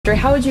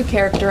How would you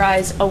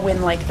characterize a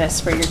win like this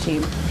for your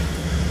team?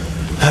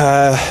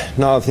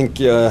 No, I think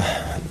it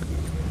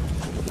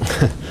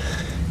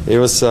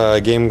was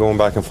a game going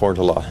back and forth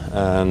a lot,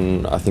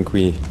 and I think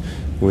we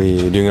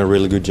doing a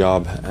really good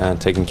job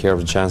taking care of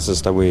the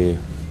chances that we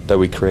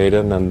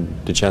created and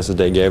the chances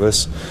they gave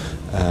us.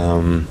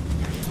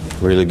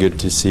 Really good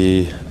to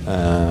see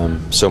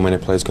so many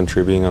players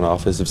contributing on the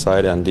offensive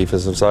side and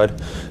defensive side.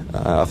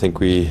 I think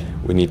we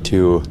need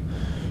to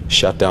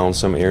shut down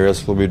some areas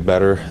a little bit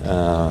better.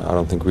 I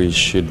don't think we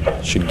should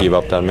give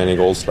up that many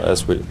goals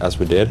as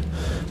we did.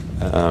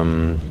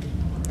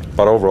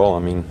 But overall, I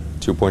mean,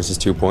 2 points is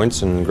 2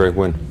 points and great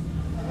win.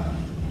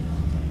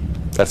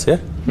 That's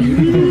it.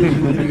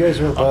 You guys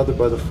weren't bothered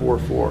by the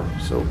 4-4,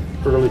 so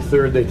early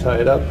third they tie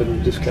it up and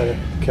you just kind of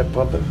kept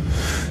pumping.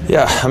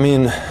 Yeah, I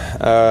mean,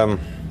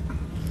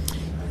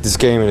 this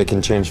game it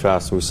can change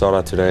fast. We saw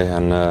that today,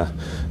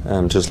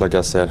 and just like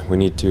I said, we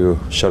need to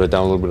shut it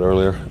down a little bit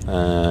earlier.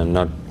 And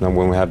not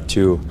when we have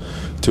two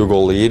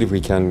goal lead,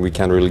 we can't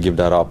really give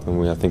that up.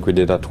 And I think we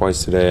did that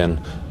twice today, and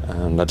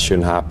that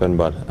shouldn't happen.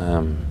 But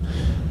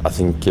I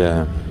think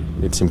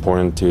it's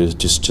important to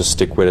just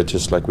stick with it,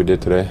 just like we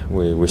did today.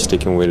 We're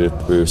sticking with it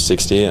through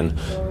 60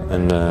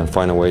 and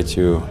find a way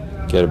to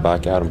get it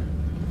back at them.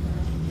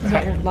 He's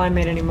not your line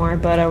mate anymore,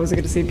 but was it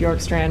good to see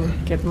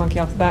Bjorkstrand get the monkey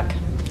off the back?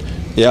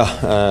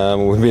 Yeah,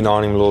 we've been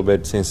on him a little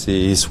bit since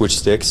he switched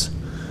sticks.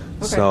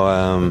 Okay. So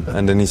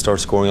and then he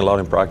started scoring a lot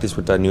in practice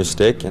with that new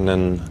stick, and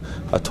then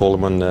I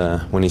told him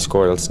when he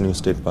scored, that's a new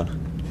stick, but.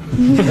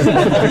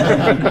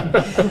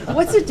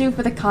 What's it do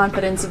for the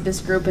confidence of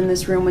this group in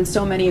this room when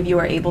so many of you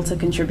are able to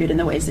contribute in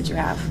the ways that you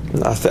have?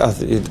 I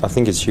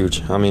think it's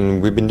huge. I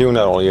mean, we've been doing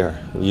that all year.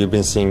 You've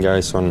been seeing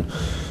guys on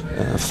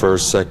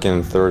first,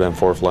 second, third, and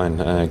fourth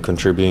line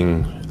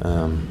contributing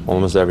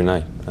almost every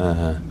night,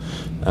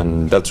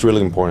 and that's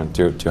really important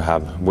to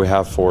have. We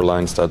have four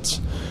lines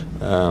that's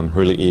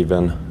really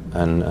even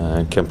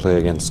and can play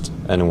against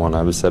anyone.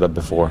 I've said that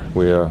before.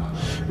 We are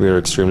an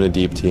extremely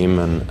deep team,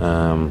 and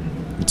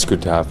it's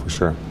good to have for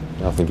sure.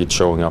 I think it's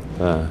showing up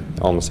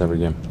almost every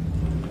game.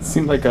 It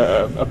seemed like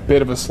a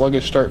bit of a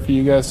sluggish start for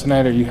you guys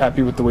tonight. Are you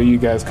happy with the way you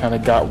guys kind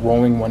of got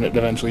rolling when it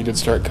eventually did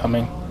start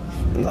coming?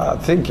 I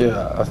think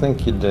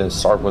the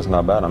start was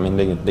not bad. I mean,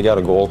 they got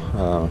a goal,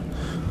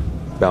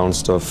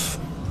 bounced off,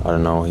 I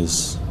don't know,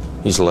 his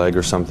leg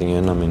or something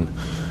in. I mean,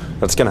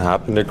 that's going to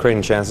happen. They're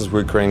creating chances,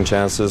 we're creating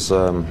chances.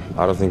 I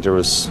don't think there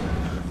was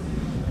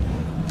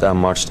that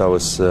much that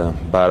was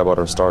bad about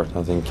our start.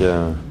 I think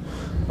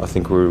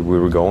we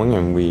were going,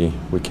 and we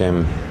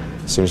came,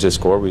 as soon as they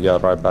scored, we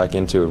got right back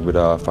into it with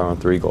a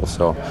 5-on-3 goal.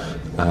 So,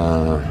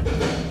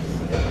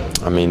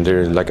 I mean,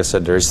 like I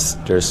said, there's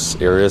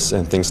areas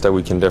and things that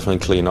we can definitely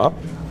clean up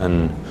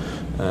and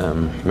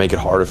make it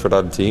harder for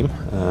that team,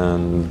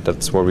 and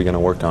that's what we're going to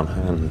work on.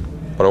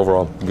 But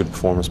overall, good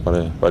performance by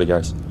the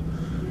guys.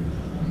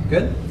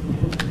 Good.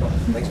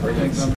 Thanks, Brady.